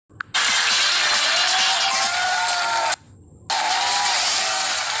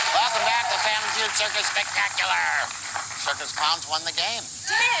Circus Spectacular. Circus Clowns won the game.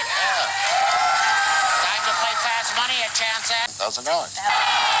 Did? Yeah. Time to play Fast Money at Chance at $1,000.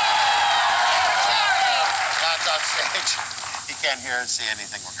 That's on stage. He can't hear or see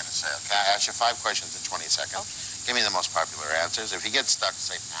anything we're going to say. Okay, I ask you 5 questions in 20 seconds. Okay. Give me the most popular answers. If you get stuck,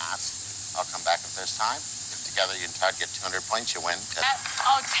 say pass. I'll come back if there's time. If together you and Todd get 200 points, you win. $10,000.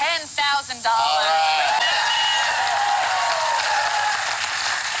 All right.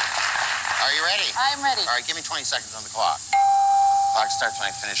 Are you ready? I'm ready. All right, give me 20 seconds on the clock. Clock starts when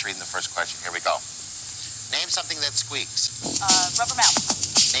I finish reading the first question. Here we go. Name something that squeaks. Rubber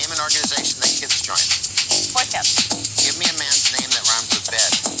mouse. Name an organization that kids join. Boy Scouts. Give me a man's name that rhymes with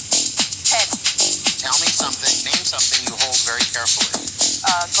bed. Ted. Tell me something. Name something you hold very carefully.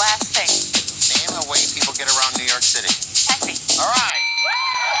 Glass thing. Name a way people get around New York City. Taxi. All right.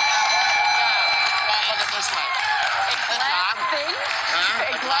 Come on, look at this way. A glass thing?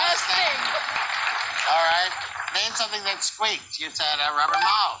 Huh? A glass thing. All right. Name something that squeaks. You said a rubber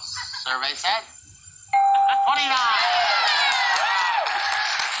mouse. Survey said 29.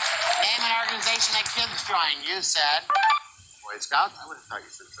 Name an organization that kids join. You said Boy Scouts. I would have thought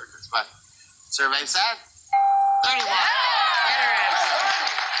you said Circus, but survey said 31. There it is.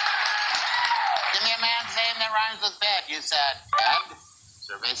 Give me a man's name that rhymes with bed. You said bed.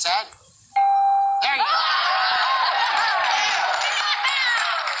 Survey said. There you go.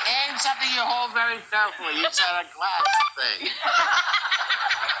 Name something you hold very carefully. You said a glass thing.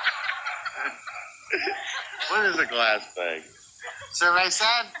 What is a glass thing? Survey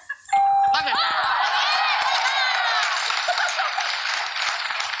said. Look at that.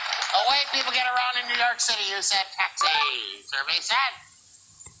 A way people get around in New York City. You said taxi. Survey said.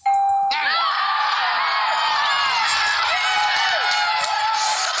 There you go.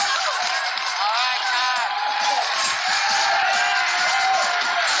 All right, Todd.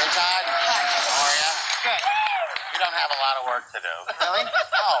 Hey, Todd. Hi. How are you? Good. You don't have a lot of work to do. Really?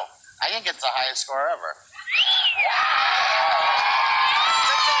 No. I think it's the highest score ever. Good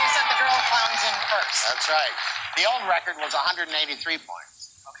thing you sent the girl clowns in first. That's right. The old record was 183 points.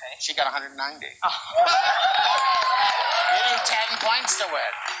 Okay. She got 190. Oh. You need 10 points to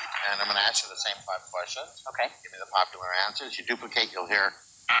win. And I'm going to ask you the same 5 questions. Okay. Give me the popular answers. You duplicate, you'll hear.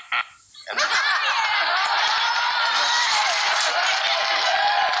 And then...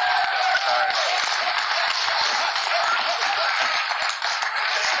 Sorry.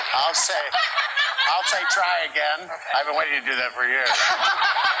 I'll say try again. Okay. I've been waiting to do that for years.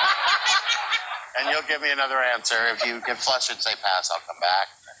 And you'll give me another answer. If you get flustered, say pass, I'll come back.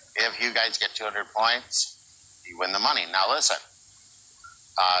 If you guys get 200 points, you win the money. Now listen,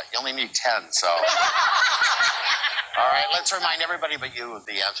 you only need 10, so. All right, let's remind everybody but you of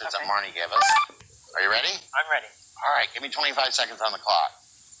the answers that Marnie gave us. Are you ready? I'm ready. All right, give me 25 seconds on the clock.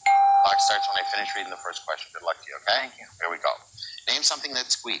 Clock starts when I finish reading the first question. Good luck to you, okay? Thank you. Here we go. Name something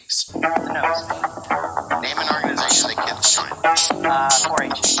that squeaks. The nose. Name an organization that kids join.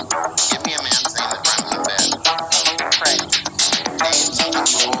 4-H. Give me a man's name that rhymes with bed. Fred. Name something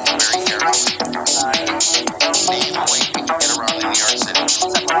you hold very carefully. Name a way we can get around in New York City.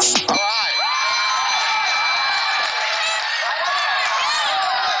 All right.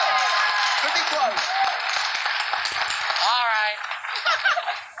 Could be close. All right.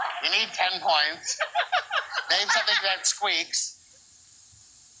 You need 10 points. Name something that squeaks.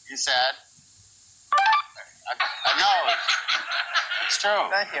 You said a nose. It's true.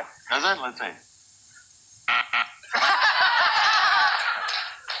 Thank you. Does it? Let's see.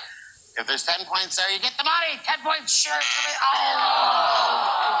 If there's 10 points there, you get the money. 10 points, sure.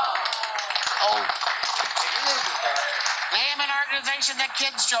 Oh. Name an organization that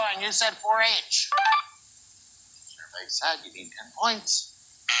kids join. You said 4-H. Survey said you need 10 points.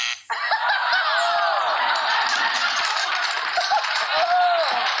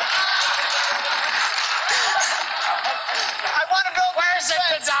 I want to go. Where's the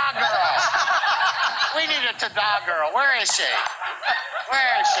Tada girl? We need a Tada girl. Where is she?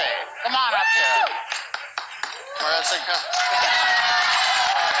 Where is she? Come on up here. Where is it?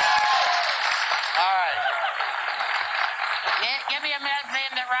 All right. Give me a man's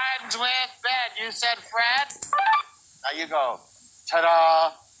name that rhymes with bed. You said Fred. Now you go.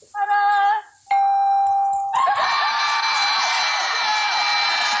 Ta-da. Ta-da!